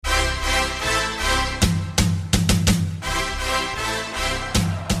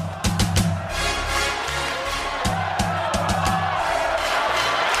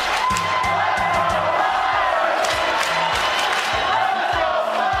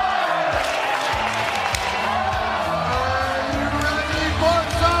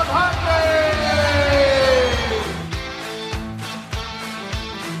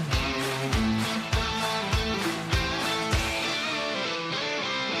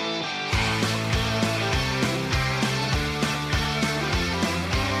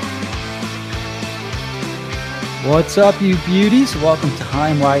What's up, you beauties? Welcome to High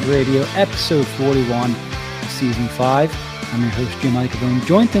and Wide Radio, episode 41, season 5. I'm your host, Jim Ichabone,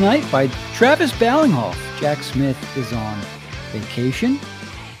 joined tonight by Travis Ballinghoff. Jack Smith is on vacation,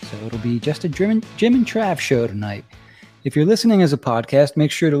 so it'll be just a Jim and Trav show tonight. If you're listening as a podcast,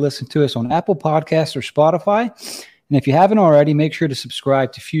 make sure to listen to us on Apple Podcasts or Spotify. And if you haven't already, make sure to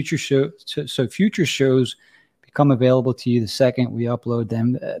subscribe to future shows so future shows become available to you the second we upload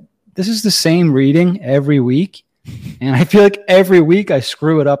them. This is the same reading every week. And I feel like every week I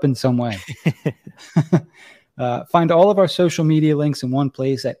screw it up in some way. Find all of our social media links in one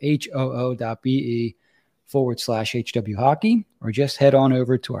place at hoo.be/HW Hockey, or just head on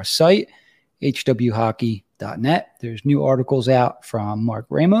over to our site, hwhockey.net. There's new articles out from Mark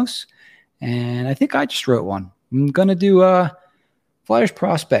Ramos, and I think I just wrote one. I'm going to do a Flyers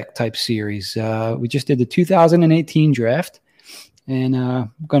prospect type series. We just did the 2018 draft, and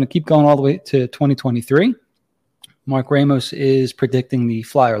I'm going to keep going all the way to 2023. Mark Ramos is predicting the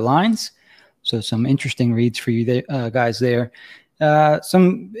Flyer lines, so some interesting reads for you guys there. It's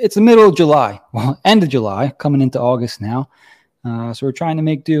the middle of July, well, end of July, coming into August now. So we're trying to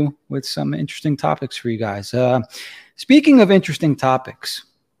make do with some interesting topics for you guys. Speaking of interesting topics,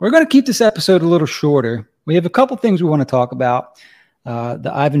 we're going to keep this episode a little shorter. We have a couple things we want to talk about.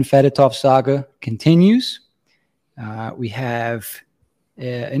 The Ivan Fedotov saga continues. We have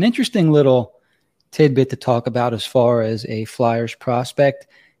an interesting little tidbit to talk about as far as a Flyers prospect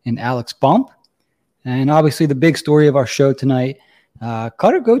in Alex Bump. And obviously the big story of our show tonight,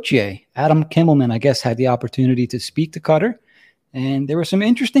 Cutter Gauthier. Adam Kimmelman, I guess, had the opportunity to speak to Cutter, and there were some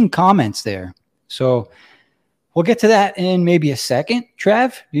interesting comments there. So we'll get to that in maybe a second.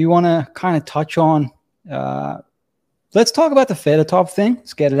 Trav, do you want to kind of touch on let's talk about the Fedotov thing.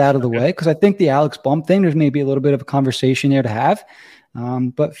 Let's get it out of the way, because I think the Alex Bump thing, there's maybe a little bit of a conversation there to have.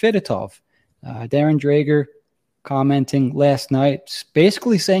 But Fedotov, Darren Drager commenting last night,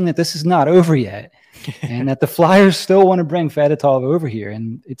 basically saying that this is not over yet and that the Flyers still want to bring Fedotov over here.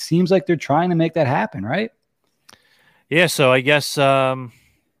 And it seems like they're trying to make that happen, right? Yeah, so I guess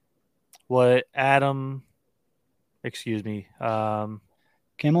what Adam, Kimmelman?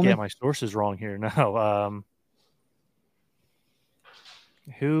 Yeah, my source is wrong here. No.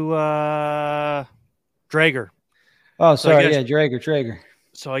 Drager. Oh, sorry. Drager.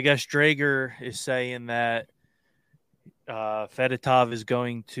 So I guess Drager is saying that Fedotov is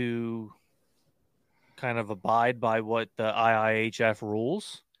going to kind of abide by what the IIHF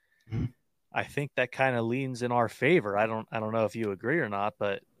rules. Mm-hmm. I think that kind of leans in our favor. I don't know if you agree or not,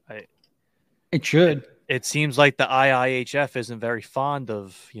 but it should. It seems like the IIHF isn't very fond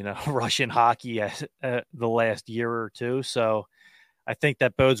of, Russian hockey the last year or two. So I think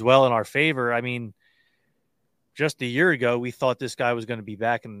that bodes well in our favor. I mean, just a year ago, we thought this guy was going to be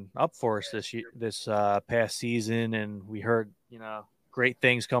backing up for us this past season, and we heard, great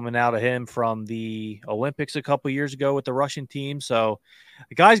things coming out of him from the Olympics a couple years ago with the Russian team. So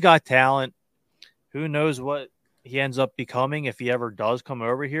the guy's got talent. Who knows what he ends up becoming if he ever does come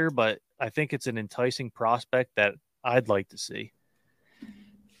over here, but I think it's an enticing prospect that I'd like to see.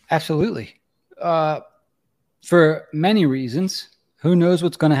 Absolutely. For many reasons. Who knows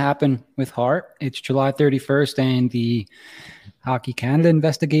what's going to happen with Hart? It's July 31st, and the Hockey Canada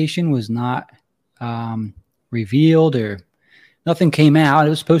investigation was not revealed, or nothing came out. It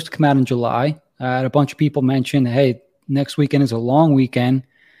was supposed to come out in July. A bunch of people mentioned, hey, next weekend is a long weekend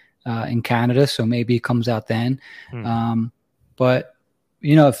in Canada, so maybe it comes out then. But,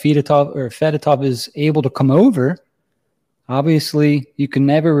 if Fedotov is able to come over, obviously you can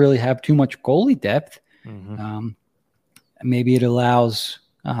never really have too much goalie depth. Mm-hmm. Maybe it allows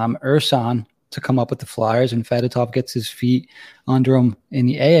Ursan to come up with the Flyers, and Fedotov gets his feet under him in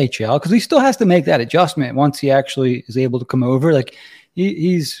the AHL, because he still has to make that adjustment once he actually is able to come over. Like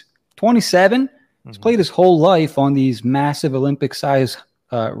he's 27. Mm-hmm. He's played his whole life on these massive Olympic-size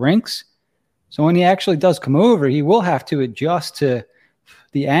rinks. So when he actually does come over, he will have to adjust to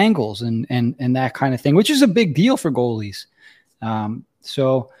the angles and that kind of thing, which is a big deal for goalies.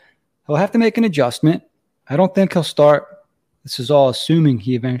 So he'll have to make an adjustment. I don't think he'll start. This is all assuming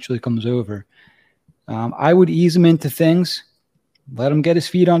he eventually comes over. I would ease him into things, let him get his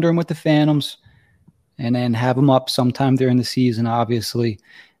feet under him with the Phantoms, and then have him up sometime during the season, obviously.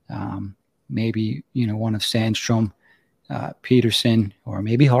 Maybe, one of Sandstrom, Peterson, or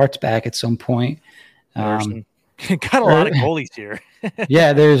maybe Hart's back at some point. Got a lot of goalies here.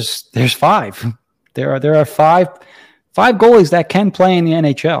 Yeah, there's 5. There are five goalies that can play in the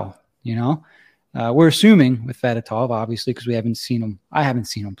NHL, We're assuming with Fedotov, obviously, because we haven't seen him. I haven't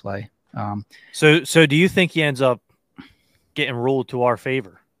seen him play. So do you think he ends up getting ruled to our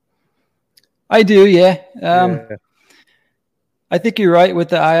favor? I do, yeah. Yeah. I think you're right with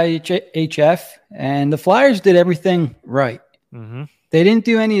the IHF, and the Flyers did everything right. Mm-hmm. They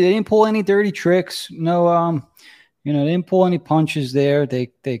didn't pull any dirty tricks. No, they didn't pull any punches there.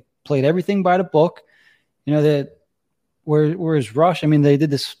 They played everything by the book. That whereas Rush, I mean, they did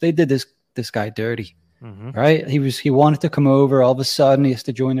this guy dirty. Mm-hmm. Right? He wanted to come over. All of a sudden, he has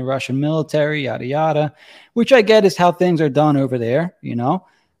to join the Russian military, yada yada, which I get is how things are done over there,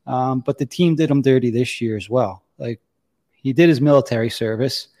 But the team did him dirty this year as well. Like, he did his military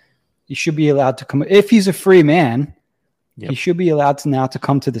service. He should be allowed to come if he's a free man. Yep. He should be allowed to now to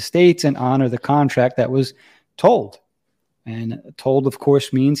come to the States and honor the contract that was told. And told, of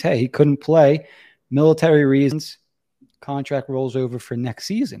course, means hey, he couldn't play. Military reasons. Contract rolls over for next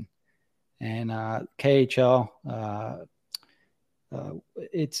season. And KHL,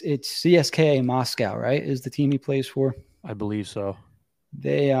 it's CSKA Moscow, right? Is the team he plays for? I believe so.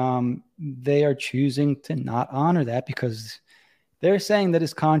 They are choosing to not honor that because they're saying that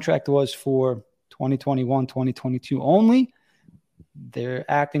his contract was for 2021, 2022 only. They're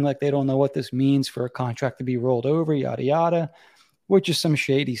acting like they don't know what this means for a contract to be rolled over, yada yada, which is some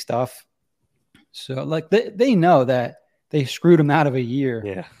shady stuff. So like they know that they screwed him out of a year.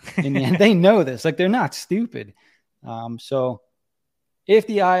 Yeah. In the end, they know this. Like, they're not stupid. So if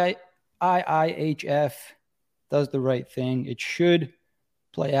the IIHF does the right thing, it should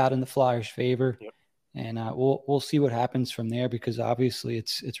play out in the Flyers' favor. Yep. And we'll see what happens from there because obviously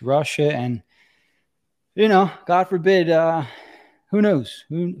it's Russia and, God forbid, who knows?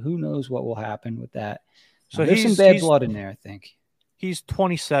 Who knows what will happen with that? So there's some bad blood in there, I think. He's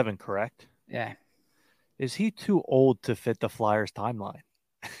 27, correct? Yeah. Is he too old to fit the Flyers timeline?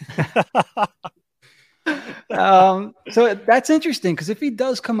 So that's interesting because if he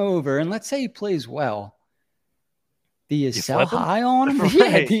does come over and let's say he plays well, do you sell high on him? Right.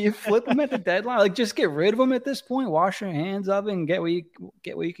 Yeah, do you flip him at the deadline? Like, just get rid of him at this point, wash your hands of it and get what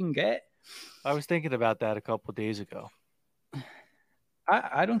you can get? I was thinking about that a couple of days ago.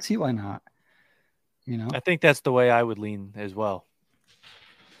 I don't see why not. I think that's the way I would lean as well.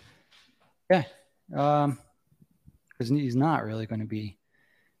 Yeah. Because he's not really going to be.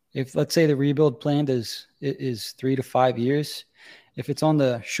 If let's say the rebuild plan is 3 to 5 years, if it's on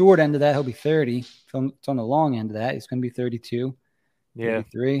the short end of that, he'll be 30. If it's on the long end of that, he's going to be 32. Yeah,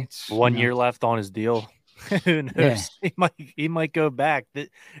 33. 1 year left on his deal. Who knows? Yeah. He might go back.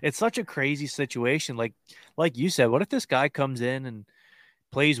 It's such a crazy situation. Like you said, what if this guy comes in and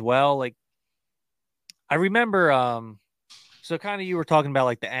plays well? Like, I remember. So kind of you were talking about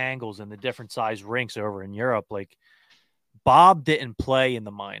like the angles and the different size rinks over in Europe. Like, Bob didn't play in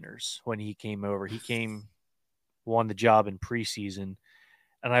the minors when he came over. He won the job in preseason.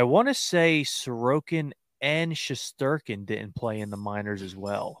 And I want to say Sorokin and Shesterkin didn't play in the minors as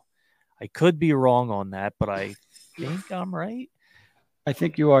well. I could be wrong on that, but I think I'm right. I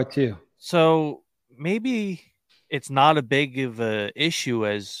think you are too. So maybe it's not a big of a issue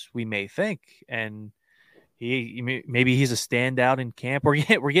as we may think. And maybe he's a standout in camp. We're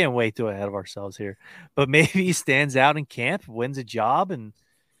getting way too ahead of ourselves here, but maybe he stands out in camp, wins a job, and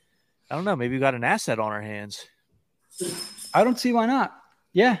I don't know. Maybe we got an asset on our hands. I don't see why not.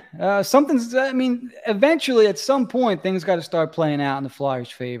 Yeah, eventually at some point things got to start playing out in the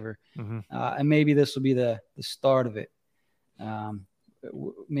Flyers' favor, and maybe this will be the start of it.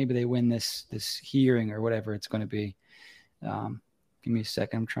 Maybe they win this hearing or whatever it's going to be. Give me a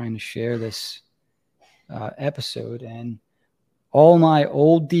second. I'm trying to share this episode, and all my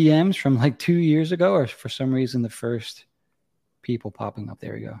old DMs from like 2 years ago are for some reason the first people popping up.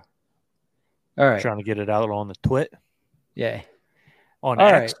 There we go. All right. Trying to get it out on the twit. Yeah. On all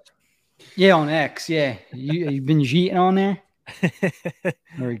X. Right. Yeah, on X. Yeah. You've been cheating on there?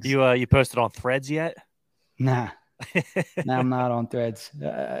 You posted on Threads yet? Nah. No, I'm not on Threads.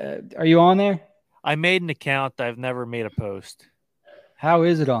 Are you on there? I made an account. I've never made a post. How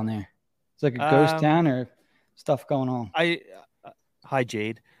is it on there? It's like a ghost town or stuff going on? Hi,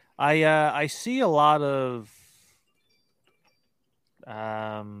 Jade. I see a lot of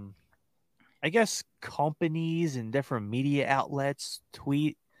I guess companies and different media outlets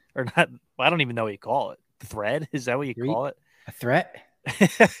tweet or not. I don't even know what you call it. Thread? Is that what you call it? A threat?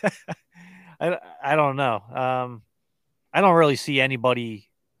 I don't know. I don't really see anybody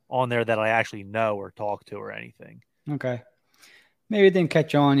on there that I actually know or talk to or anything. Okay. Maybe it didn't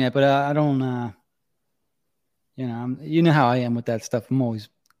catch on yet, but I don't, you know how I am with that stuff. I'm always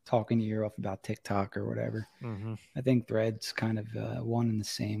talking to you off about TikTok or whatever. Mm-hmm. I think Thread's kind of one and the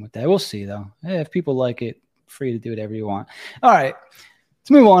same with that. We'll see, though. If people like it, free to do whatever you want. All right.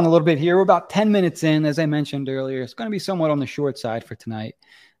 Let's move on a little bit here. We're about 10 minutes in, as I mentioned earlier. It's going to be somewhat on the short side for tonight.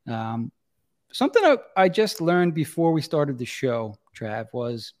 something I just learned before we started the show, Trav,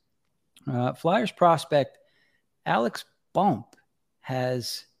 was Flyers prospect Alex Bump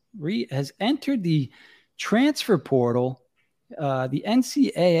has entered the transfer portal, the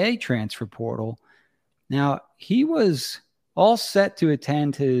NCAA transfer portal. Now, he was all set to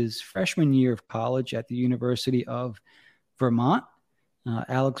attend his freshman year of college at the University of Vermont.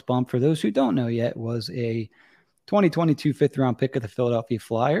 Alex Bump, for those who don't know yet, was a 2022 fifth-round pick of the Philadelphia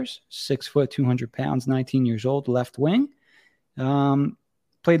Flyers, 6 foot, 200 pounds, 19 years old, left wing.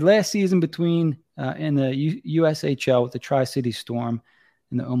 Played last season between in the USHL with the Tri-City Storm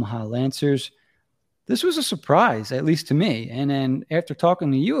and the Omaha Lancers. This was a surprise, at least to me. And then after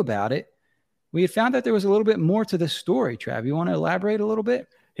talking to you about it, we had found that there was a little bit more to this story. Trav, you want to elaborate a little bit?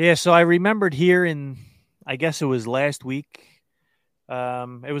 Yeah, so I remembered hearing, I guess it was last week.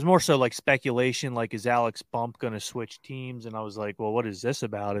 It was more so like speculation, like, is Alex Bump going to switch teams? And I was like, well, what is this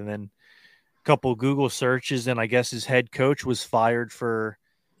about? And then a couple Google searches, and I guess his head coach was fired for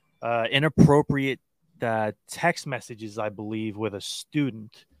inappropriate text messages, I believe, with a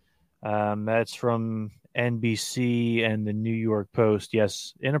student. That's from NBC and the New York Post.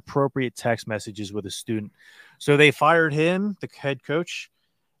 Yes, inappropriate text messages with a student. So they fired him, the head coach,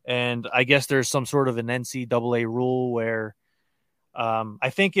 and I guess there's some sort of an NCAA rule where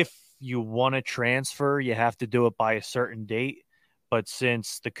I think if you want to transfer, you have to do it by a certain date. But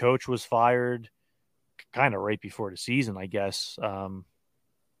since the coach was fired kind of right before the season, I guess,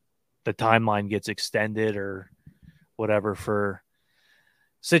 the timeline gets extended or whatever for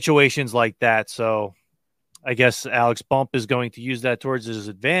situations like that. So I guess Alex Bump is going to use that towards his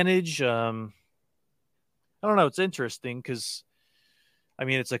advantage. I don't know. It's interesting because, I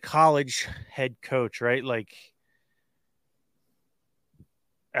mean, it's a college head coach, right? Like,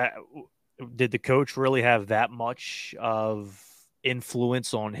 did the coach really have that much of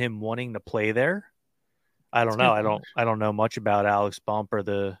influence on him wanting to play there? I don't know. I don't know much about Alex Bump or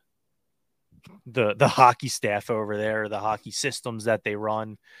the hockey staff over there, the hockey systems that they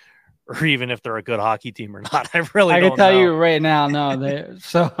run, or even if they're a good hockey team or not. I can tell you right now, no.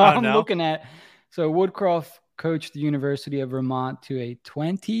 I'm looking at, Woodcroft coached the University of Vermont to a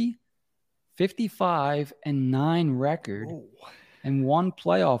 20, 55, and 9 record. Ooh. And 1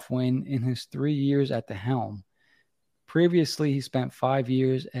 playoff win in his 3 years at the helm. Previously, he spent 5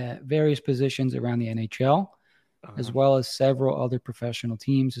 years at various positions around the NHL, as well as several other professional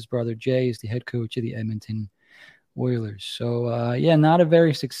teams. His brother Jay is the head coach of the Edmonton Oilers. So, not a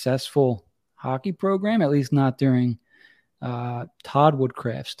very successful hockey program, at least not during Todd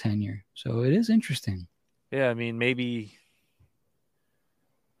Woodcraft's tenure. So it is interesting. Yeah, I mean, maybe,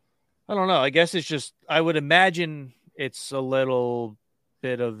 I don't know. I guess it's just, I would imagine it's a little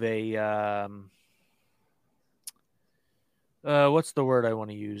bit of a, what's the word I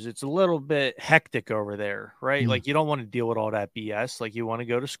want to use? It's a little bit hectic over there, right? Like, you don't want to deal with all that BS. Like, you want to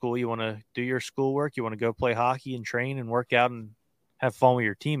go to school, you want to do your schoolwork, you want to go play hockey and train and work out and have fun with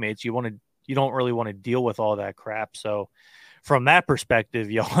your teammates. You don't really want to deal with all that crap. So from that perspective,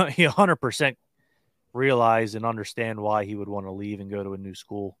 you 100% realize and understand why he would want to leave and go to a new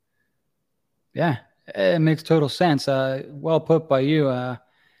school. Yeah, it makes total sense. Well put by you.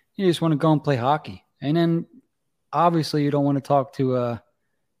 You just want to go and play hockey. And then obviously you don't want to talk to a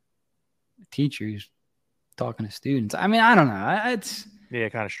teacher who's talking to students. I mean, I don't know. It's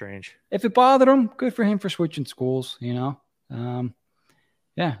kind of strange. If it bothered him, good for him for switching schools, you know.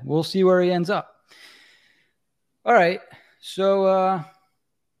 We'll see where he ends up. All right. So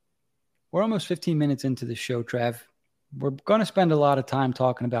we're almost 15 minutes into the show, Trav. We're going to spend a lot of time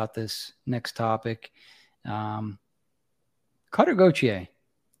talking about this next topic. Cutter Gauthier.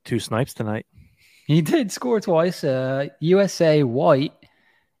 2 snipes tonight. He did score twice. USA White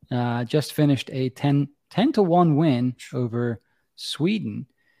just finished a 10-1 win over Sweden.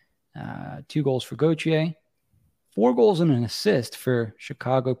 2 goals for Gauthier, 4 goals and an assist for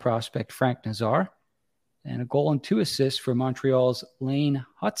Chicago prospect Frank Nazar, and a goal and 2 assists for Montreal's Lane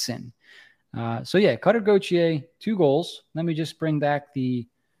Hudson. Cutter Gauthier, 2 goals. Let me just bring back the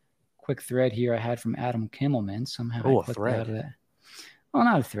quick thread here I had from Adam Kimmelman. Somehow I put that out of that. Well,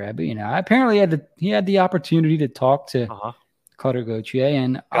 not a thread, but apparently he had the opportunity to talk to Cutter Gauthier,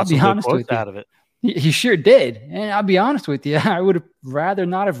 and I'll be honest with you, out of it. He sure did. And I'll be honest with you, I would have rather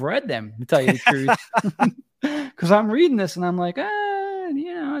not have read them, to tell you the truth, because I'm reading this and I'm like,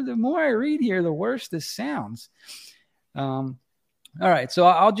 the more I read here, the worse this sounds. All right, so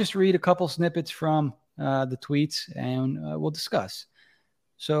I'll just read a couple snippets from the tweets and we'll discuss.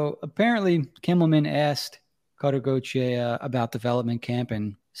 So apparently Kimmelman asked Cutter Gauthier about development camp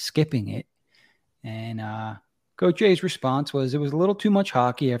and skipping it. And Gauthier's response was, it was a little too much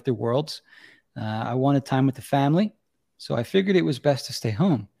hockey after Worlds. I wanted time with the family, so I figured it was best to stay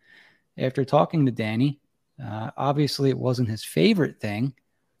home. After talking to Danny, obviously it wasn't his favorite thing,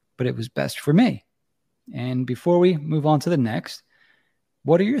 but it was best for me. And before we move on to the next,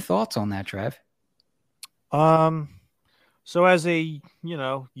 what are your thoughts on that, Trev? Um, so as a,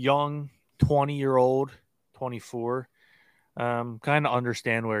 young 20-year-old, 24, kind of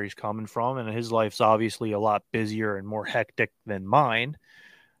understand where he's coming from, and his life's obviously a lot busier and more hectic than mine.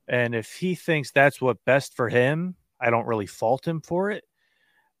 And if he thinks that's what best for him, I don't really fault him for it.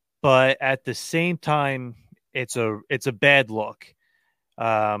 But at the same time, it's a bad look.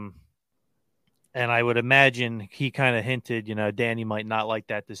 Um, and I would imagine he kind of hinted, Danny might not like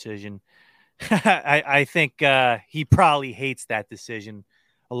that decision. I think he probably hates that decision,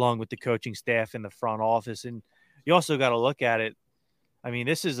 along with the coaching staff and the front office. And you also got to look at it. I mean,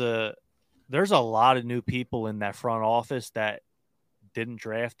 there's a lot of new people in that front office that didn't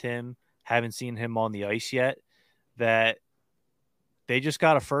draft him, haven't seen him on the ice yet, that they just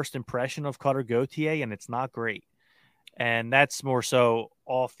got a first impression of Cutter Gauthier, and it's not great. And that's more so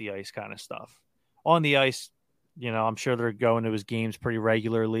off the ice kind of stuff. On the ice, I'm sure they're going to his games pretty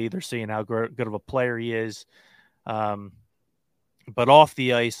regularly. They're seeing how good of a player he is. But off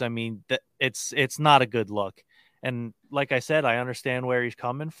the ice, I mean, it's not a good look. And like I said, I understand where he's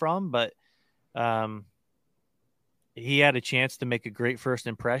coming from, but he had a chance to make a great first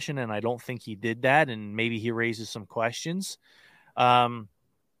impression, and I don't think he did that. And maybe he raises some questions. Now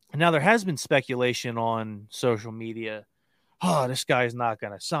there has been speculation on social media. Oh, this guy's not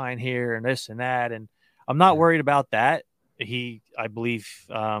going to sign here and this and that. And I'm not worried about that. I believe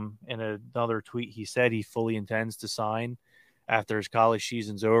in another tweet, he said he fully intends to sign after his college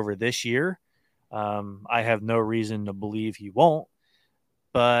season's over this year. I have no reason to believe he won't.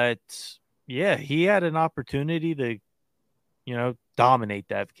 But yeah, he had an opportunity to, dominate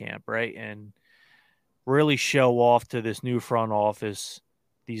that camp, right? And really show off to this new front office,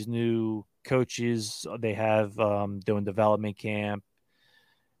 these new coaches they have doing development camp.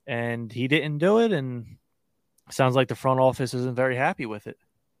 And he didn't do it, and sounds like the front office isn't very happy with it.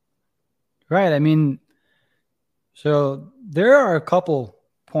 Right. I mean, so there are a couple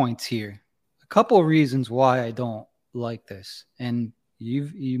points here, a couple reasons why I don't like this. And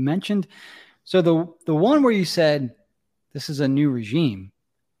you mentioned, so the one where you said this is a new regime,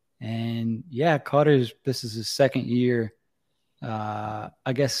 and yeah, this is his second year,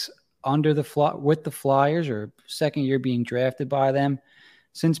 I guess under with the Flyers, or second year being drafted by them.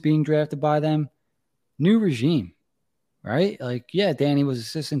 Since being drafted by them, new regime, right? Like, yeah, Danny was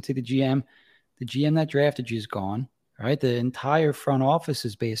assistant to the GM. The GM that drafted you is gone, right? The entire front office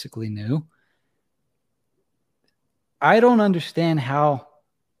is basically new. I don't understand how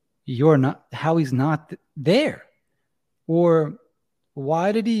he's not there, or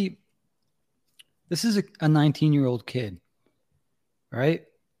why did he? This is a 19-year-old kid, right?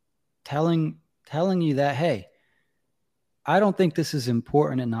 Telling you that, hey, I don't think this is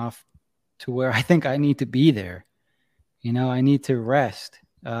important enough to where I think I need to be there. I need to rest.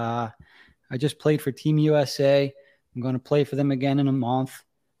 I just played for Team USA. I'm going to play for them again in a month.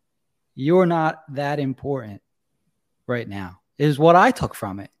 You're not that important right now, is what I took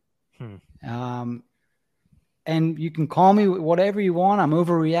from it. And you can call me whatever you want. I'm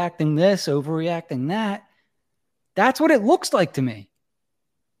overreacting this, overreacting that. That's what it looks like to me.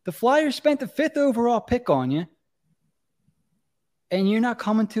 The Flyers spent the 5th overall pick on you, and you're not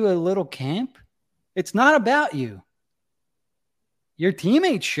coming to a little camp. It's not about you. Your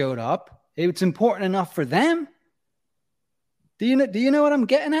teammates showed up. It's important enough for them. Do you know what I'm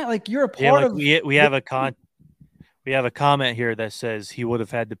getting at? Like, you're a part of. We have a comment here that says he would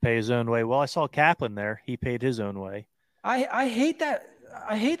have had to pay his own way. Well, I saw Kaplan there. He paid his own way. I hate that.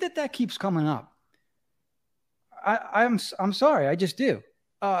 I hate that keeps coming up. I'm sorry. I just do.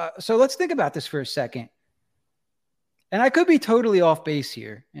 So let's think about this for a second. And I could be totally off base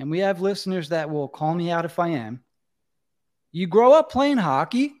here, and we have listeners that will call me out if I am. You grow up playing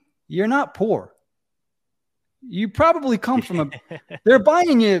hockey, you're not poor. You probably come from they're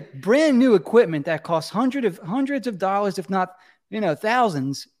buying you brand new equipment that costs hundreds of dollars, if not,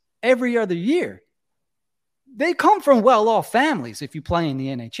 thousands every other year. They come from well-off families if you play in the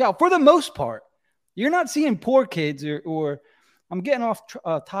NHL, for the most part. You're not seeing poor kids or I'm getting off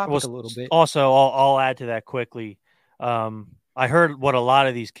topic a little bit. Also, I'll add to that quickly. I heard what a lot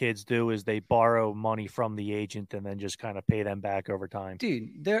of these kids do is they borrow money from the agent and then just kind of pay them back over time.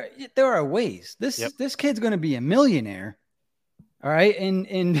 Dude, there are ways. This kid's going to be a millionaire, all right,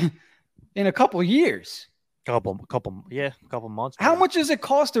 in a couple years. Couple months. How Maybe. much does it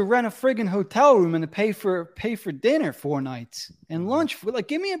cost to rent a friggin' hotel room and to pay for dinner 4 nights and lunch? Like,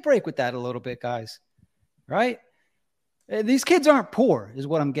 give me a break with that a little bit, guys. Right? These kids aren't poor, is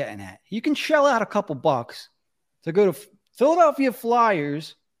what I'm getting at. You can shell out a couple bucks to go to Philadelphia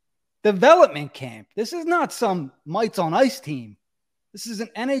Flyers development camp. This is not some Mites on Ice team. This is an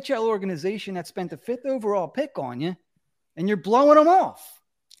NHL organization that spent the 5th overall pick on you, and you're blowing them off.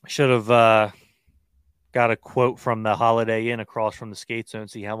 Should have got a quote from the Holiday Inn across from the skate zone,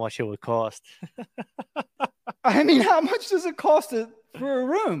 see how much it would cost. I mean, how much does it cost for a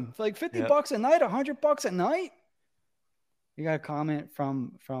room? Like $50 a night, $100 a night? You got a comment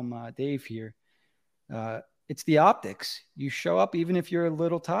from Dave here. It's the optics. You show up even if you're a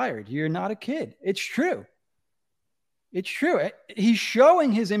little tired. You're not a kid. It's true. It's true. He's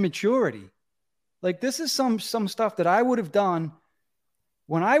showing his immaturity. Like, this is some stuff that I would have done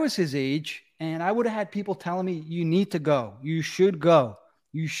when I was his age, and I would have had people telling me, you need to go. You should go.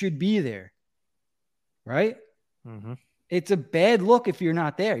 You should be there. Right? Mm-hmm. It's a bad look if you're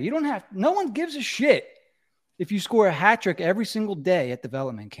not there. No one gives a shit if you score a hat trick every single day at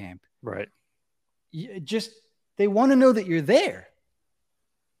development camp. Right. They want to know that you're there.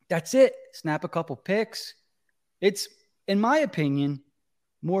 That's it. Snap a couple pics. It's, in my opinion,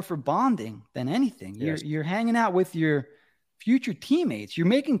 more for bonding than anything. Yes. You're hanging out with your future teammates. You're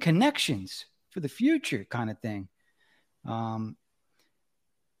making connections for the future kind of thing. I'm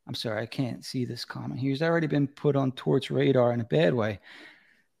sorry, I can't see this comment. He's already been put on Tort's radar in a bad way.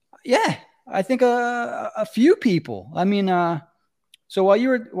 Yeah, I think a few people. I mean, so while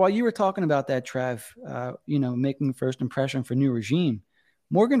you were talking about that, Trav, making first impression for new regime,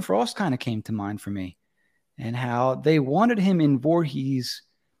 Morgan Frost kind of came to mind for me, and how they wanted him in Voorhees.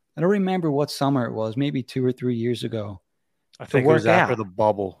 I don't remember what summer it was, maybe 2 or 3 years ago. I think it was after the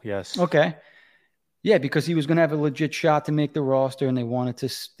bubble. Yes. Okay. Yeah, because he was going to have a legit shot to make the roster, and they wanted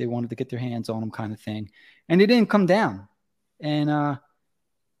to get their hands on him, kind of thing. And he didn't come down. And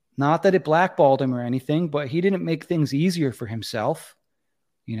not that it blackballed him or anything, but he didn't make things easier for himself.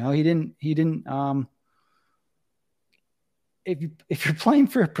 He didn't. If you're playing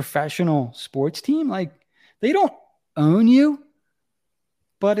for a professional sports team, like, they don't own you,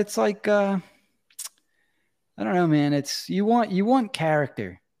 but it's like, I don't know, man. It's you want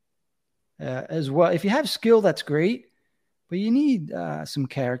character as well. If you have skill, that's great, but you need some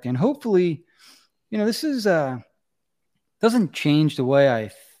character. And hopefully, this is doesn't change the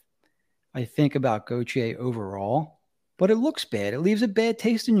way I think about Gauthier overall, but it looks bad. It leaves a bad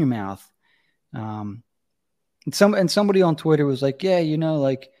taste in your mouth. And somebody on Twitter was like, yeah,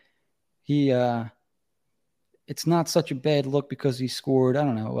 like, he it's not such a bad look because he scored, I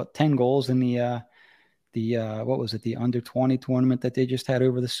don't know, 10 goals in the what was it, the under 20 tournament that they just had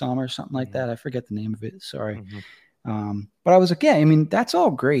over the summer, something like that. I forget the name of it. Sorry. Mm-hmm. But I was like, yeah, I mean, that's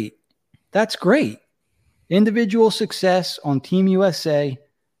all great. That's great. Individual success on Team USA.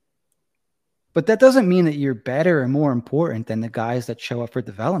 But that doesn't mean that you're better or more important than the guys that show up for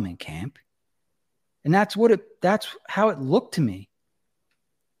development camp. And that's how it looked to me.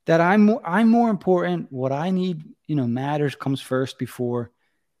 That I'm more important. What I need, matters, comes first before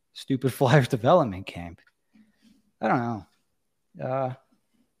stupid Flyers development camp. I don't know.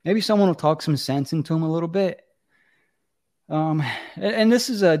 Maybe someone will talk some sense into him a little bit. And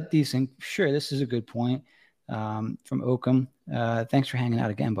this is this is a good point from Oakham. Thanks for hanging out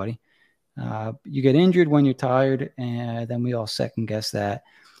again, buddy. You get injured when you're tired, and then we all second guess that.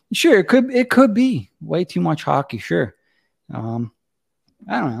 Sure, it could be way too much hockey. Sure.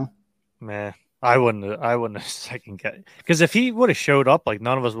 I don't know. Man, I wouldn't have second guessed, because if he would have showed up, like,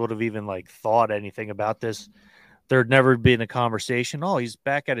 none of us would have even thought anything about this. There'd never been a conversation. Oh, he's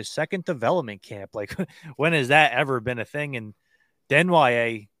back at his second development camp. Like, when has that ever been a thing? And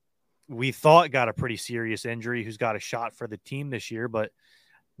Denwye, we thought, got a pretty serious injury, who's got a shot for the team this year, but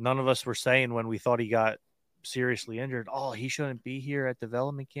none of us were saying when we thought he got seriously injured, oh, he shouldn't be here at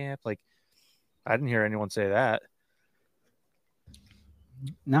development camp. Like, I didn't hear anyone say that.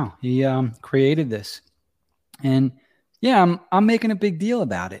 No, he created this, and yeah, I'm making a big deal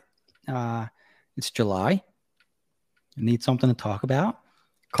about it. It's July. I need something to talk about.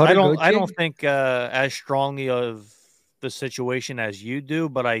 I don't think as strongly of the situation as you do,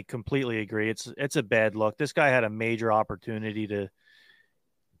 but I completely agree. It's a bad look. This guy had a major opportunity to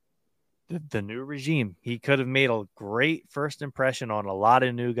the new regime. He could have made a great first impression on a lot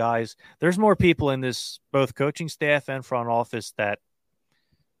of new guys. There's more people in this, both coaching staff and front office, that,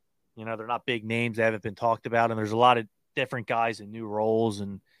 they're not big names. They haven't been talked about. And there's a lot of different guys in new roles.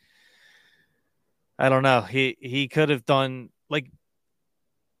 And I don't know. He could have done, like,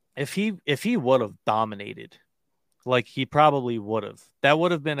 if he would have dominated, like he probably would have, that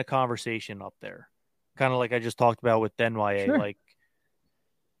would have been a conversation up there. Kind of like I just talked about with NYA. Sure. Like,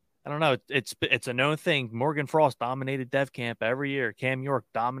 I don't know. It's a known thing. Morgan Frost dominated Dev Camp every year. Cam York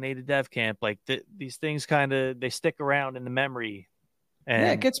dominated Dev Camp. Like these things kind of they stick around in the memory. Yeah,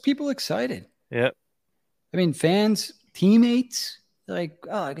 it And gets people excited. yep. I mean, fans, teammates, like,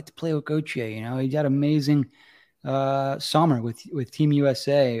 oh, I get to play with Gauthier. You know, he had amazing summer with Team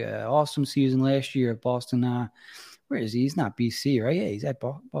USA. Awesome season last year at Boston. Where is he? He's not BC, right? Yeah, he's at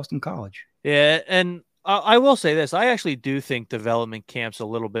Boston College. Yeah, and I will say this: I actually do think development camp's a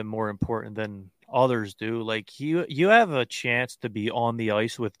little bit more important than others do. Like you have a chance to be on the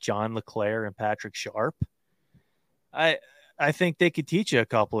ice with John LeClaire and Patrick Sharp. I I think they could teach you a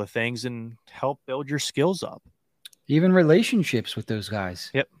couple of things and help build your skills up. Even relationships with those guys.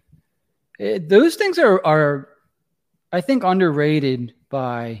 Yep. Those things are, I think, underrated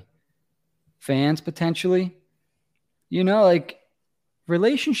by fans potentially. You know, like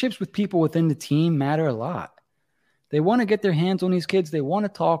relationships with people within the team matter a lot. They want to get their hands on these kids. They want to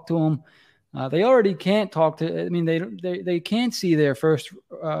talk to them. They already can't talk to. I mean, they can't see their first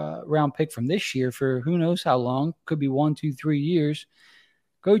round pick from this year for who knows how long. Could be 1, 2, 3 years.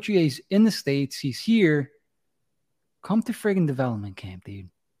 Gauthier's in the States. He's here. Come to friggin' development camp, dude.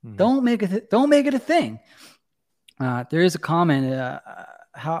 Mm-hmm. Don't make it a thing. There is a comment.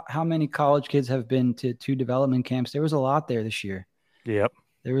 How many college kids have been to 2 development camps? There was a lot there this year. Yep.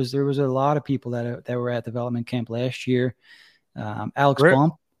 There was a lot of people that were at development camp last year. Alex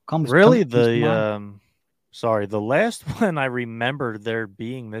Bump comes. The last one I remember there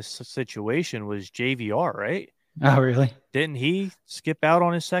being this situation was JVR, right? Oh, really? Didn't he skip out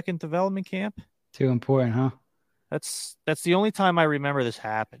on his second development camp? Too important, huh? That's the only time I remember this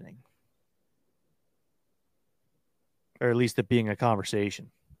happening. Or at least it being a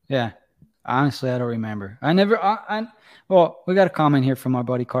conversation. Yeah. Honestly, I don't remember. Well, we got a comment here from our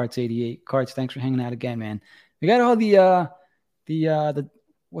buddy Carts88. Carts, thanks for hanging out again, man. We got all the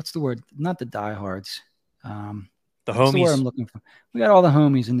what's the word? Not the diehards. The homies. The word I'm looking for. We got all the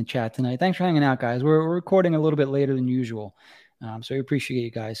homies in the chat tonight. Thanks for hanging out, guys. We're recording a little bit later than usual. So we appreciate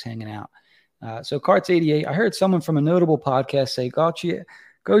you guys hanging out. So Carts88, I heard someone from a notable podcast say Gauthier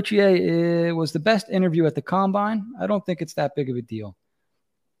was the best interview at the Combine. I don't think it's that big of a deal.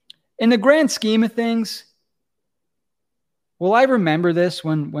 In the grand scheme of things, will I remember this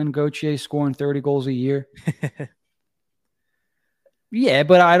when Gauthier scoring 30 goals a year? Yeah,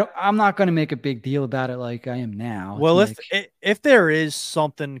 but I'm not going to make a big deal about it like I am now. Well, if there is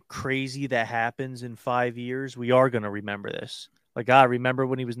something crazy that happens in 5 years, we are going to remember this. Like, I remember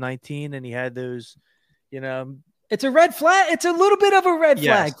when he was 19 and he had those, It's a red flag. It's a little bit of a red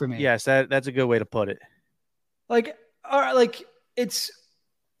flag for me. Yes, that's a good way to put it. Like, all right, like it's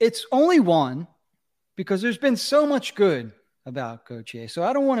only one because there's been so much good about Gauthier. So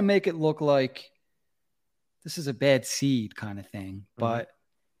I don't want to make it look like this is a bad seed kind of thing, but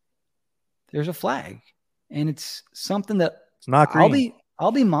there's a flag and it's something that it's not green.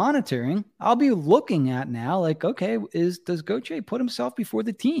 I'll be monitoring. I'll be looking at now. Like, okay, does Gauthier put himself before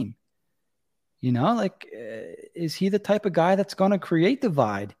the team? Is he the type of guy that's going to create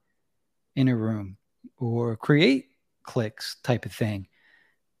divide in a room or create cliques type of thing?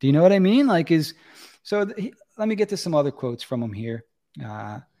 Do you know what I mean? Let me get to some other quotes from him here.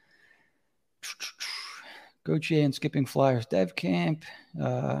 Gauthier and skipping Flyers Dev Camp.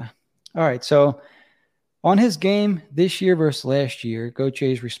 All right, so on his game this year versus last year,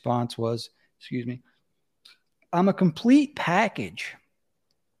 Gauthier's response was, I'm a complete package.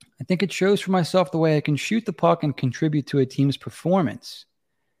 I think it shows for myself the way I can shoot the puck and contribute to a team's performance.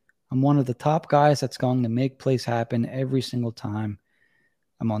 I'm one of the top guys that's going to make plays happen every single time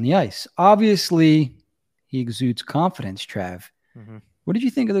I'm on the ice. Obviously, he exudes confidence, Trav. Mm-hmm. What did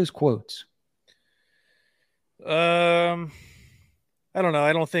you think of those quotes? I don't know.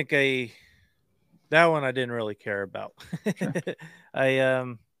 I don't think that one I didn't really care about. Sure.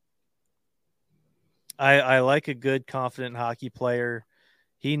 I like a good, confident hockey player.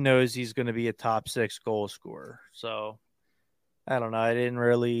 He knows he's going to be a top 6 goal scorer. So I don't know. I didn't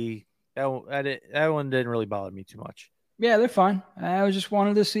really. That one didn't really bother me too much. Yeah, they're fine. I just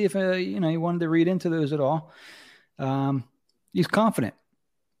wanted to see if you wanted to read into those at all. He's confident,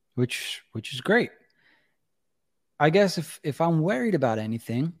 which is great. I guess if I'm worried about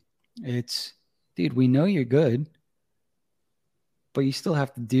anything, it's, dude, we know you're good, but you still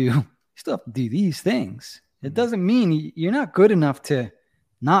have to do these things. It doesn't mean you're not good enough to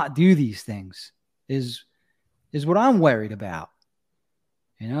not do these things. Is what I'm worried about.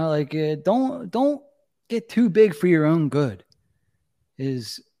 Don't get too big for your own good.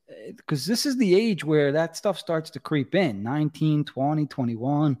 because this is the age where that stuff starts to creep in. 19, 20,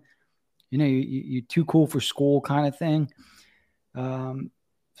 21. You're too cool for school kind of thing.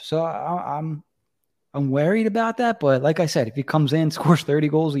 So I'm worried about that. But like I said, if he comes in, scores 30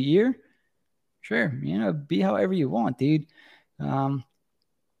 goals a year, sure, be however you want, dude.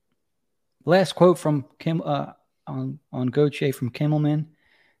 Last quote from Kim on Gauthier from Kimmelman.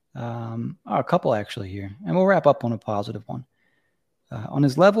 A couple actually here, and we'll wrap up on a positive one. On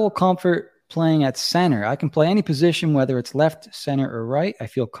his level of comfort playing at center, I can play any position, whether it's left, center, or right. I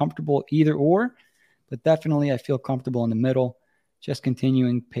feel comfortable either or, but definitely I feel comfortable in the middle. Just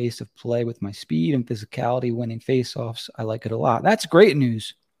continuing pace of play with my speed and physicality, winning faceoffs. I like it a lot. That's great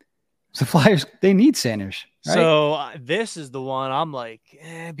news. The Flyers, they need centers, right? So this is the one I'm like,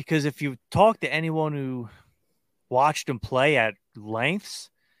 because if you talk to anyone who watched him play at lengths,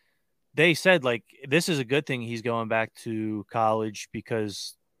 they said, like, this is a good thing he's going back to college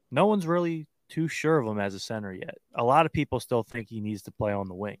because no one's really too sure of him as a center yet. A lot of people still think he needs to play on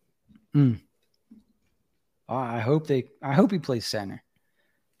the wing. I hope he plays center.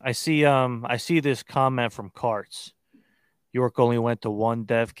 I see this comment from Karts. York only went to one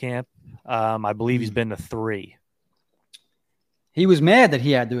dev camp. I believe he's been to 3. He was mad that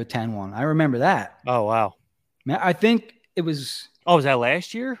he had to attend one. I remember that. Oh, wow. I think it was. Oh, was that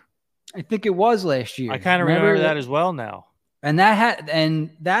last year? I think it was last year. I kind of remember that as well now. And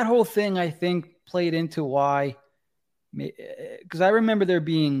that whole thing, I think, played into why, because I remember there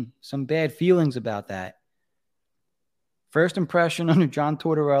being some bad feelings about that. First impression under John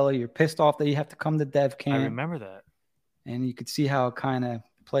Tortorella, you're pissed off that you have to come to dev camp. I remember that. And you could see how it kind of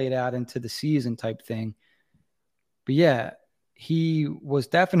played out into the season type thing. But yeah, he was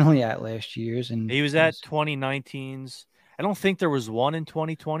definitely at last year's. And he was at 2019's. I don't think there was one in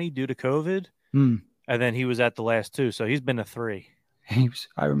 2020 due to COVID. And then he was at the last 2. So he's been to 3.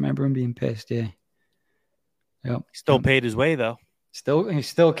 I remember him being pissed, yeah. Yep. Still paid his way, though. He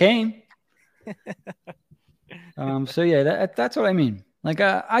still came. So yeah, that's what I mean. Like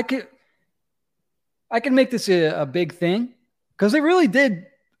I could make this a big thing because it really did.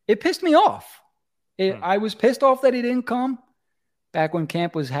 It pissed me off. I was pissed off that he didn't come back when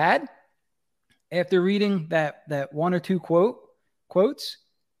camp was had. After reading that 1 or 2 quotes,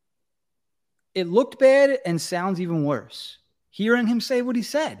 it looked bad and sounds even worse. Hearing him say what he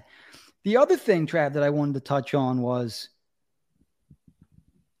said. The other thing, Trav, that I wanted to touch on was,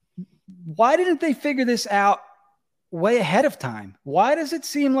 why didn't they figure this out way ahead of time? Why does it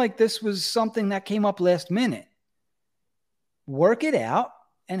seem like this was something that came up last minute? Work it out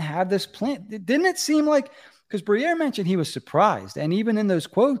and have this plan. Didn't it seem like, because Briere mentioned he was surprised, and even in those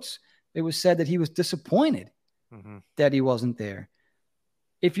quotes, it was said that he was disappointed that he wasn't there.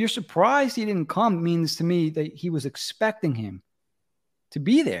 If you're surprised he didn't come, it means to me that he was expecting him to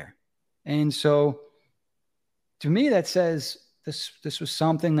be there. And so to me, that says this was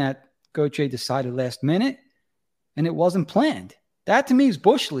something that Gauthier decided last minute, and it wasn't planned. That to me is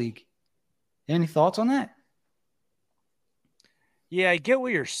Bush League. Any thoughts on that? Yeah, I get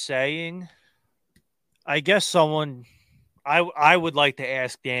what you're saying. I guess I would like to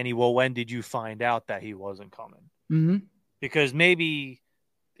ask Danny, well, when did you find out that he wasn't coming? Because maybe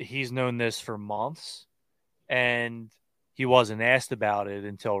he's known this for months and he wasn't asked about it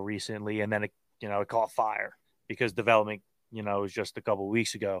until recently. And then it caught fire because development, was just a couple of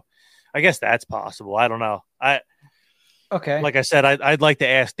weeks ago. I guess that's possible. I don't know. Okay. Like I said, I'd like to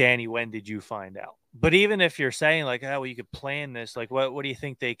ask Danny, when did you find out? But even if you're saying like, well, you could plan this, like what do you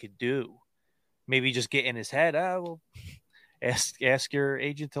think they could do? Maybe just get in his head. Well, ask your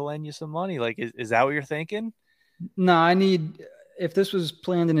agent to lend you some money. Like, is that what you're thinking? No, if this was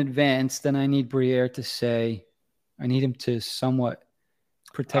planned in advance, then I need Briere to say, I need him to somewhat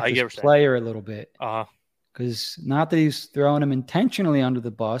protect his player a little bit. Because not that he's throwing him intentionally under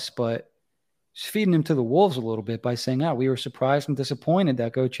the bus, but he's feeding him to the wolves a little bit by saying, we were surprised and disappointed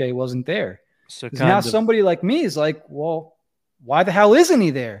that Gauthier wasn't there. So now somebody like me is like, well, why the hell isn't he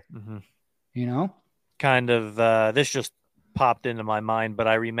there? Kind of, this just popped into my mind, but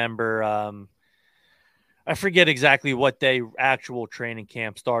I remember, I forget exactly what day actual training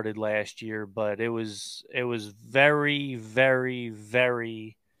camp started last year, but it was very, very,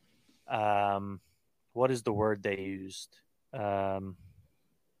 very, what is the word they used?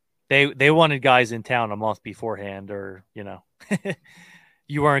 They wanted guys in town a month beforehand, or,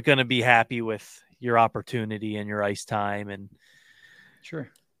 you weren't going to be happy with your opportunity and your ice time. And sure.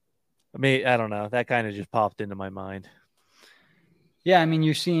 I mean, I don't know. That kind of just popped into my mind. Yeah. I mean,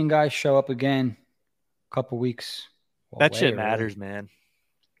 you're seeing guys show up again a couple weeks. That shit matters, man.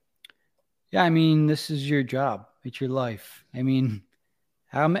 Yeah. I mean, this is your job. It's your life. I mean,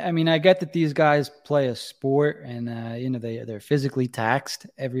 I mean, I get that these guys play a sport and, they're physically taxed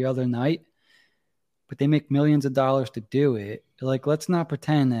every other night, but they make millions of dollars to do it. Like, let's not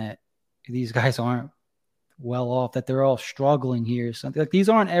pretend that these guys aren't well off, that they're all struggling here. Something like these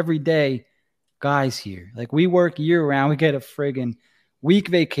aren't everyday guys here. Like, we work year round. We get a friggin' week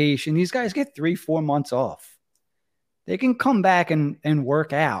vacation. These guys get 3-4 months off. They can come back and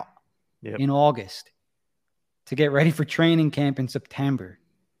work out in August to get ready for training camp in September.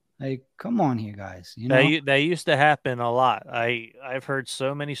 Like, come on here, guys. That used to happen a lot. I've heard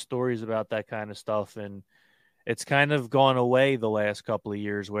so many stories about that kind of stuff, and it's kind of gone away the last couple of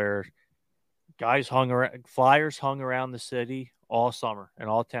years where Flyers hung around the city all summer and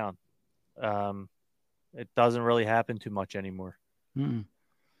all town. It doesn't really happen too much anymore. Mm-mm.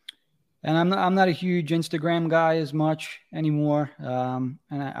 And I'm not a huge Instagram guy as much anymore. And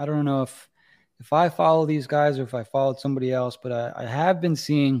I don't know if I follow these guys or if I followed somebody else, but I have been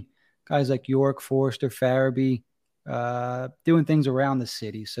seeing guys like York, Forster, Farabee doing things around the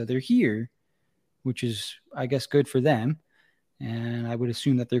city. So they're here, which is, I guess, good for them. And I would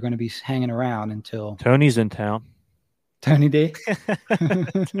assume that they're going to be hanging around until Tony's in town. Tony D.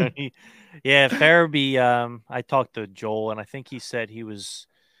 Tony. Yeah, Farabee. I talked to Joel, and I think he said he was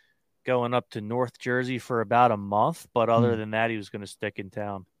going up to North Jersey for about a month, but other than that, he was going to stick in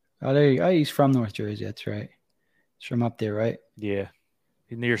town. Oh, there you go. He's from North Jersey. That's right. He's from up there, right? Yeah,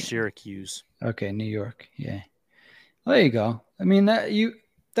 near Syracuse. Okay, New York. Yeah. Well, there you go. I mean,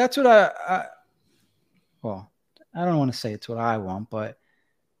 that's what I don't want to say it's what I want, but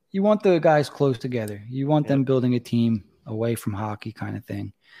you want the guys close together. You want them building a team away from hockey kind of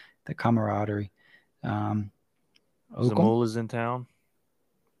thing, the camaraderie. Zamula's in town.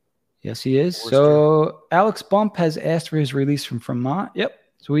 Yes, he is. So Alex Bump has asked for his release from Vermont. Yep.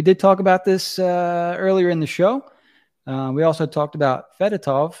 So we did talk about this earlier in the show. We also talked about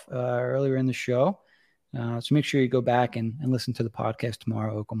Fedotov earlier in the show. So make sure you go back and listen to the podcast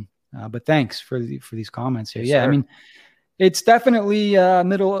tomorrow, Oakham. But thanks for these comments here. Yes, I mean, it's definitely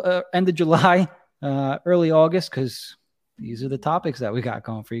end of July, early August, because these are the topics that we got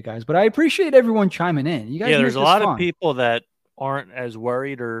going for you guys. But I appreciate everyone chiming in. You guys, there's a lot of people that aren't as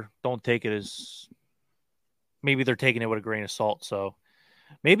worried or don't take it as, maybe they're taking it with a grain of salt. So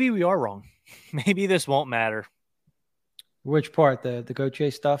maybe we are wrong. Maybe this won't matter. Which part? The Gauthier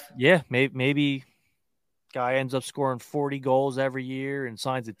stuff? Yeah, maybe guy ends up scoring 40 goals every year and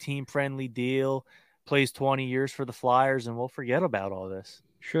signs a team-friendly deal, plays 20 years for the Flyers, and we'll forget about all this.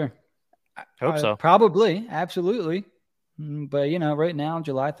 Sure. Hope so. Probably. Absolutely. But, right now,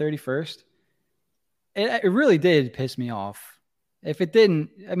 July 31st, it really did piss me off. If it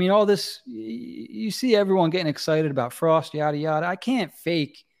didn't, I mean, all this, you see everyone getting excited about Frost, yada, yada. I can't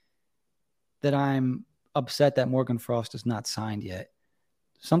fake that I'm upset that Morgan Frost is not signed yet.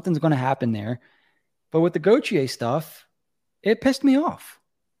 Something's going to happen there. But with the Gauthier stuff, it pissed me off.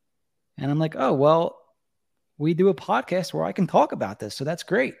 And I'm like, oh, well, we do a podcast where I can talk about this. So that's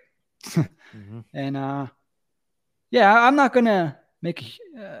great. And, I'm not going to make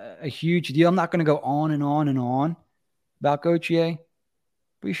a huge deal. I'm not going to go on and on and on about Gauthier.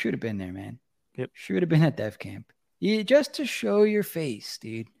 But you should have been there, man. Yep. Should have been at Dev Camp. Just to show your face,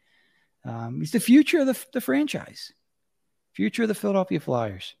 dude. He's the future of the franchise. Future of the Philadelphia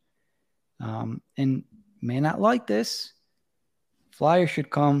Flyers. And may not like this. Flyers should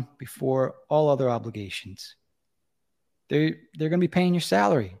come before all other obligations. They're going to be paying your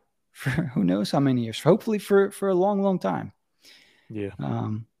salary for who knows how many years. Hopefully for a long, long time. Yeah.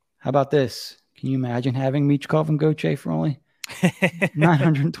 How about this? Can you imagine having Michkov and Gauthier for only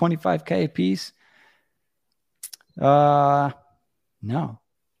 $925K a piece? No,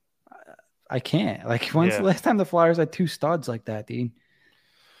 I can't. Like, when's the last time the Flyers had two studs like that, dude?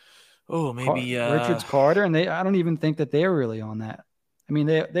 Oh, maybe Richards, Carter, and I don't even think that they're really on that. I mean,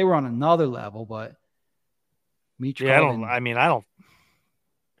 they were on another level, but Michkov. Yeah, I don't.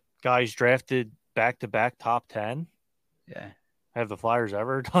 Guys drafted back-to-back top 10. Yeah. Have the Flyers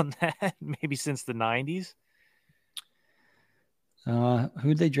ever done that? Maybe since the 90s?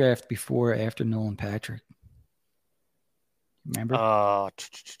 Who'd they draft before or after Nolan Patrick? Remember? Well,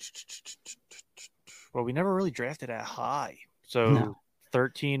 we never really drafted that high. So No.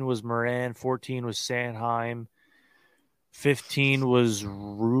 13 was Moran, 14 was Sanheim, 15 was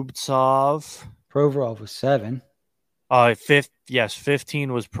Rubtsov. Provorov was 7.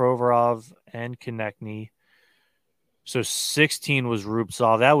 15 was Provorov and Konechny. So 16 was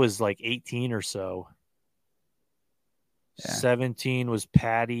Rubtsov. That was like 18 or so. Yeah. 17 was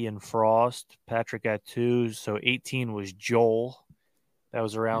Patty and Frost. Patrick at 2. So 18 was Joel. That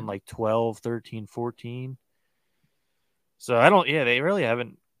was around like 12, 13, 14. So I don't. Yeah, they really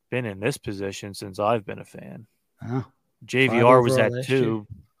haven't been in this position since I've been a fan. Oh, 5 JVR was overall at last year, 2,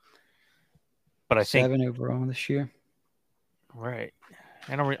 but I think 7 overall this year. right.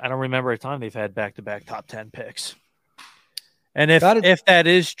 I don't remember a time they've had back-to-back top 10 picks. And if that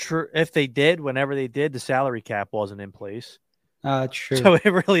is true, if they did, whenever they did, the salary cap wasn't in place. True. So it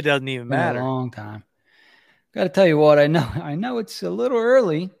really doesn't even matter. A long time. Got to tell you what, I know it's a little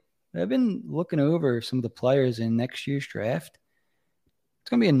early. I've been looking over some of the players in next year's draft. It's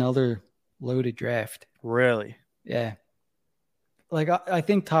gonna be another loaded draft. Really? Yeah. Like I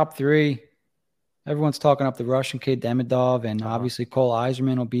think top 3. Everyone's talking up the Russian kid Demidov, and obviously Cole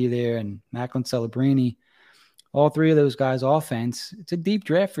Iserman will be there, and Macklin Celebrini. All 3 of those guys offense. It's a deep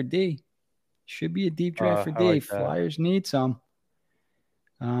draft for D. Should be a deep draft for D. Like Flyers need some.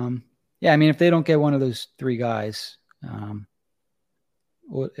 Yeah, I mean, if they don't get one of those 3 guys,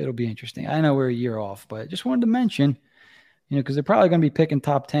 well, it'll be interesting. I know we're a year off, but just wanted to mention, because they're probably going to be picking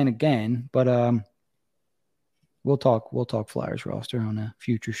top 10 again. But we'll talk Flyers roster on a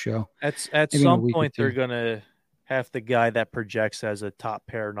future show. At some point, they're going to have the guy that projects as a top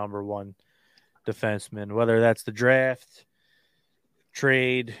pair number 1 defenseman, whether that's the draft,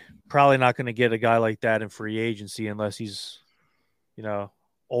 trade. Probably not going to get a guy like that in free agency unless he's,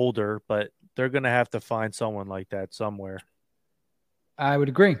 older, but they're going to have to find someone like that somewhere. I would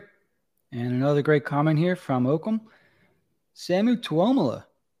agree. And another great comment here from Oakham. Samu Tuomala.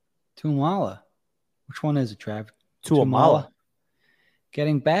 Which one is it, Trav? Tuomala.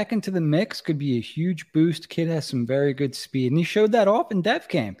 Getting back into the mix could be a huge boost. Kid has some very good speed. And he showed that off in Dev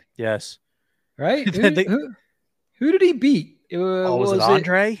Camp. Yes. Right? Who did he beat? Was it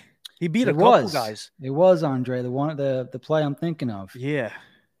Andre? He beat a couple guys. It was Andre, the play I'm thinking of. Yeah.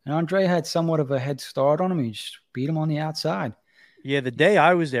 And Andre had somewhat of a head start on him. He just beat him on the outside. Yeah, the day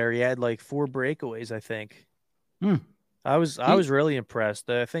I was there, he had like 4 breakaways, I think. I was really impressed.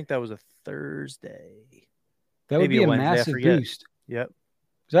 I think that was a Thursday. That would be a massive boost. Yep.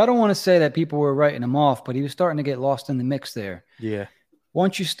 Because I don't want to say that people were writing him off, but he was starting to get lost in the mix there. Yeah.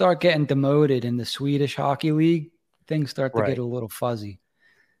 Once you start getting demoted in the Swedish Hockey League, things start to get a little fuzzy.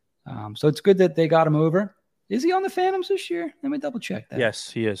 So it's good that they got him over. Is he on the Phantoms this year? Let me double check that.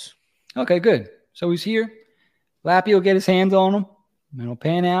 Yes, he is. Okay, good. So he's here. Lappy will get his hands on him, and it'll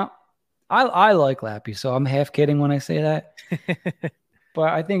pan out. I like Lappy, so I'm half kidding when I say that. But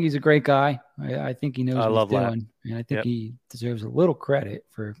I think he's a great guy. I think he knows what he's doing. And I think he deserves a little credit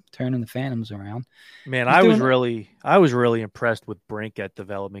for turning the Phantoms around. Man, I was really impressed with Brink at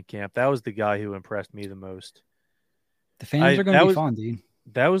development camp. That was the guy who impressed me the most. The Phantoms are going to be fun, dude.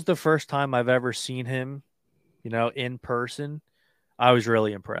 That was the first time I've ever seen him, in person. I was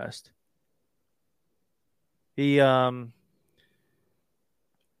really impressed. He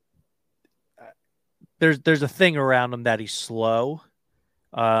there's a thing around him that he's slow.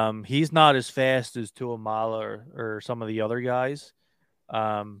 He's not as fast as Tuomala or some of the other guys,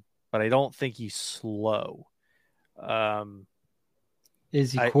 but I don't think he's slow.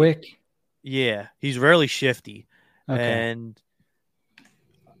 Is he quick? Yeah, he's really shifty. Okay. And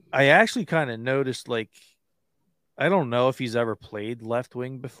I actually kind of noticed, I don't know if he's ever played left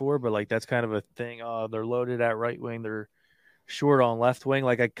wing before, but that's kind of a thing. They're loaded at right wing. They're short on left wing.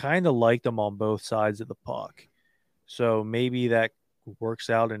 I kind of liked him on both sides of the puck. So maybe that works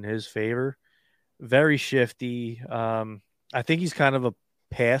out in his favor. Very shifty. I think he's kind of a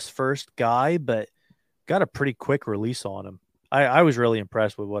pass first guy, but got a pretty quick release on him. I was really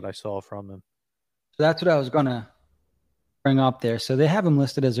impressed with what I saw from him. So that's what I was going to bring up there. So they have him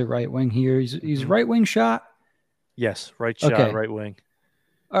listed as a right wing here. He's right wing shot. Yes, right shot, right wing.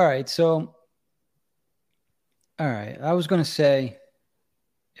 All right. So, I was going to say,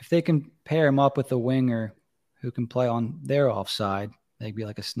 if they can pair him up with a winger who can play on their offside, maybe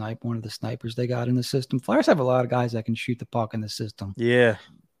like one of the snipers they got in the system. Flyers have a lot of guys that can shoot the puck in the system. Yeah.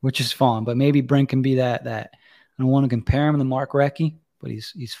 Which is fun. But maybe Brink can be that. I don't want to compare him to Mark Recchi, but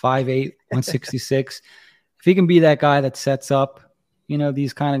he's 5'8", 166. If he can be that guy that sets up,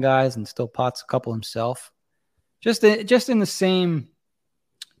 these kind of guys and still pots a couple himself, just in the same,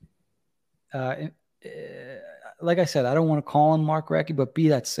 like I said, I don't want to call him Mark Recchi, but be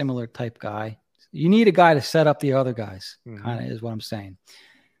that similar type guy. You need a guy to set up the other guys, kind of is what I'm saying.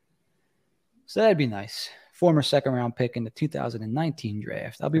 So that'd be nice. Former second-round pick in the 2019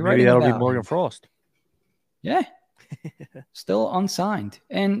 draft. I'll be writing about that'll be Morgan Frost. Yeah. Still unsigned.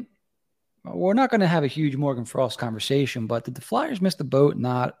 And we're not going to have a huge Morgan Frost conversation, but did the Flyers miss the boat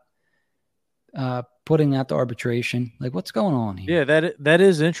not putting that to arbitration? What's going on here? Yeah, that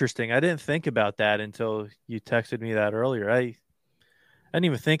is interesting. I didn't think about that until you texted me that earlier. I didn't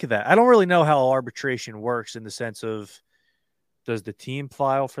even think of that. I don't really know how arbitration works in the sense of, does the team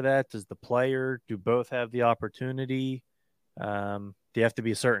file for that? Does the player? Do both have the opportunity? Do you have to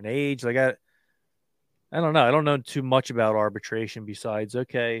be a certain age? Like I don't know. I don't know too much about arbitration besides,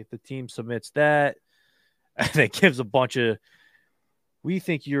 okay, the team submits that and it gives a bunch of, we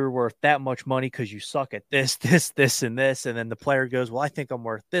think you're worth that much money because you suck at this, this, and this. And then the player goes, well, I think I'm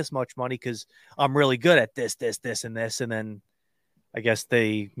worth this much money because I'm really good at this, and this. And then I guess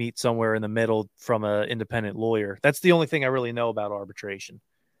they meet somewhere in the middle from an independent lawyer. That's the only thing I really know about arbitration.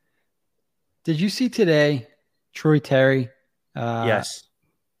 Did you see today, Troy Terry? Yes.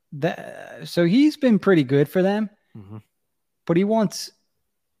 So he's been pretty good for them, but he wants,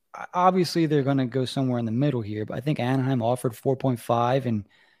 obviously they're going to go somewhere in the middle here, but I think Anaheim offered 4.5 and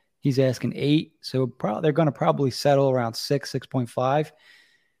he's asking 8. So they're going to probably settle around 6.5.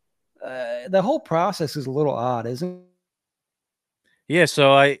 The whole process is a little odd, isn't it? Yeah.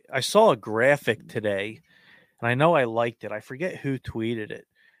 So I saw a graphic today and I know I liked it. I forget who tweeted it,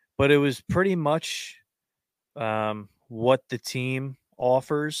 but it was pretty much what the team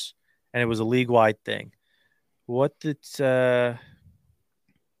offers, and it was a league-wide thing. So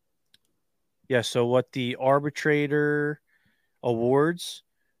what the arbitrator awards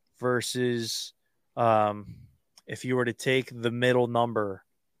versus if you were to take the middle number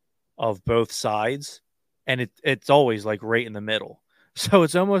of both sides, and it's always like right in the middle. So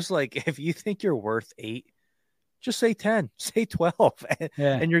it's almost like if you think you're worth 8, just say 10, say 12,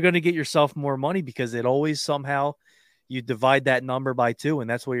 and you're going to get yourself more money because it always somehow you divide that number by 2 and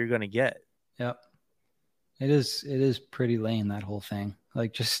that's what you're going to get. Yep. It is pretty lame, that whole thing.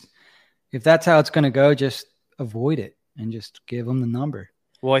 Like, just if that's how it's going to go, just avoid it and just give them the number.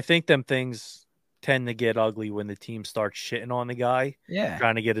 Well, I think them things tend to get ugly when the team starts shitting on the guy,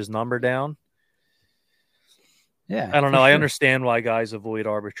 trying to get his number down. Yeah. I don't know. Sure. I understand why guys avoid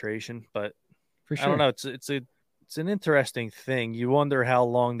arbitration, but for sure. I don't know. It's an interesting thing. You wonder how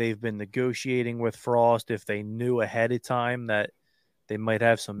long they've been negotiating with Frost, if they knew ahead of time that they might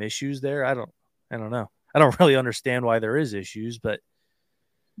have some issues there. I don't know. I don't really understand why there is issues, but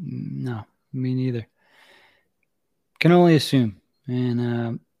no, me neither. Can only assume,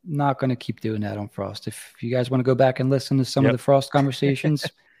 and not going to keep doing that on Frost. If you guys want to go back and listen to some of the Frost conversations,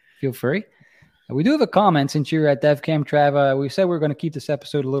 feel free. We do have a comment since you're at DevCam, Trav. We said we are going to keep this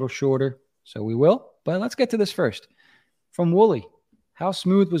episode a little shorter, so we will. But let's get to this first. From Wooly, how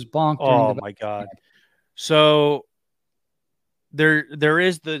smooth was Bonk? Oh my God! So there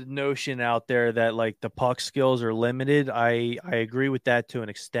is the notion out there that like the puck skills are limited. I agree with that to an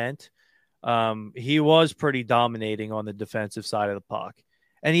extent. He was pretty dominating on the defensive side of the puck,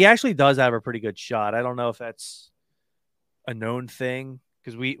 and he actually does have a pretty good shot. I don't know if that's a known thing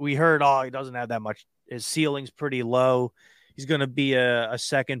because we heard, he doesn't have that much. His ceiling's pretty low. He's going to be a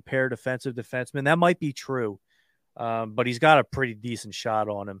second pair defensive defenseman. That might be true, but he's got a pretty decent shot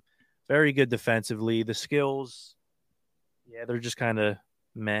on him. Very good defensively. The skills, they're just kind of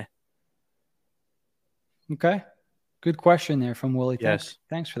meh. Okay. Good question there from Wooly. Yes.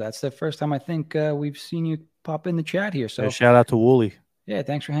 Thanks for that. It's the first time I think we've seen you pop in the chat here. So shout out to Wooly. Yeah,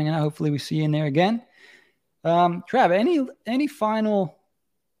 thanks for hanging out. Hopefully we see you in there again. Trav, any final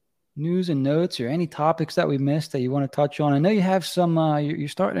news and notes or any topics that we missed that you want to touch on? I know you have some, you're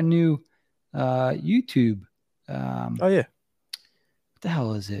starting a new YouTube. What the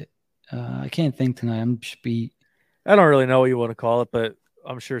hell is it? I can't think tonight. I don't really know what you want to call it, but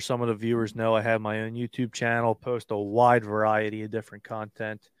I'm sure some of the viewers know I have my own YouTube channel, post a wide variety of different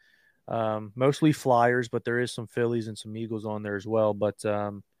content, mostly Flyers, but there is some Phillies and some Eagles on there as well. But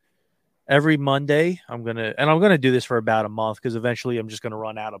every Monday, I'm gonna do this for about a month because eventually I'm just gonna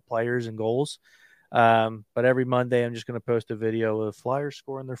run out of players and goals. But every Monday, I'm just gonna post a video of Flyers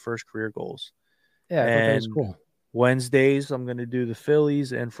scoring their first career goals. Yeah, I thought that was cool. Wednesdays, I'm gonna do the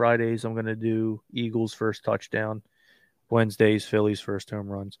Phillies, and Fridays, I'm gonna do Eagles first touchdown. Wednesdays, Phillies first home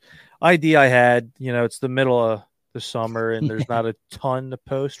runs. Idea I had, it's the middle of the summer and there's not a ton to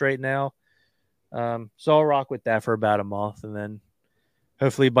post right now. So I'll rock with that for about a month, and then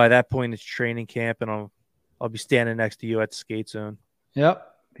hopefully by that point it's training camp and I'll be standing next to you at the skate zone. Yep.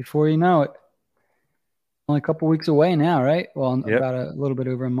 Before you know it. Only a couple weeks away now, right? Well, about a little bit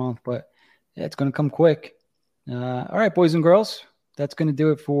over a month, but it's going to come quick. All right, boys and girls, that's going to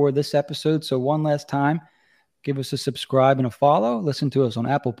do it for this episode. So one last time, give us a subscribe and a follow. Listen to us on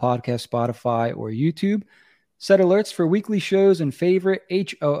Apple Podcasts, Spotify, or YouTube. Set alerts for weekly shows and favorite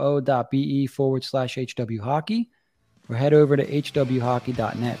hoo.be/HW Hockey. Or head over to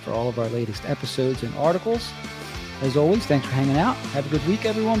hwhockey.net for all of our latest episodes and articles. As always, thanks for hanging out. Have a good week,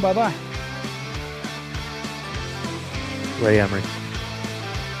 everyone. Bye-bye. Ray Emery.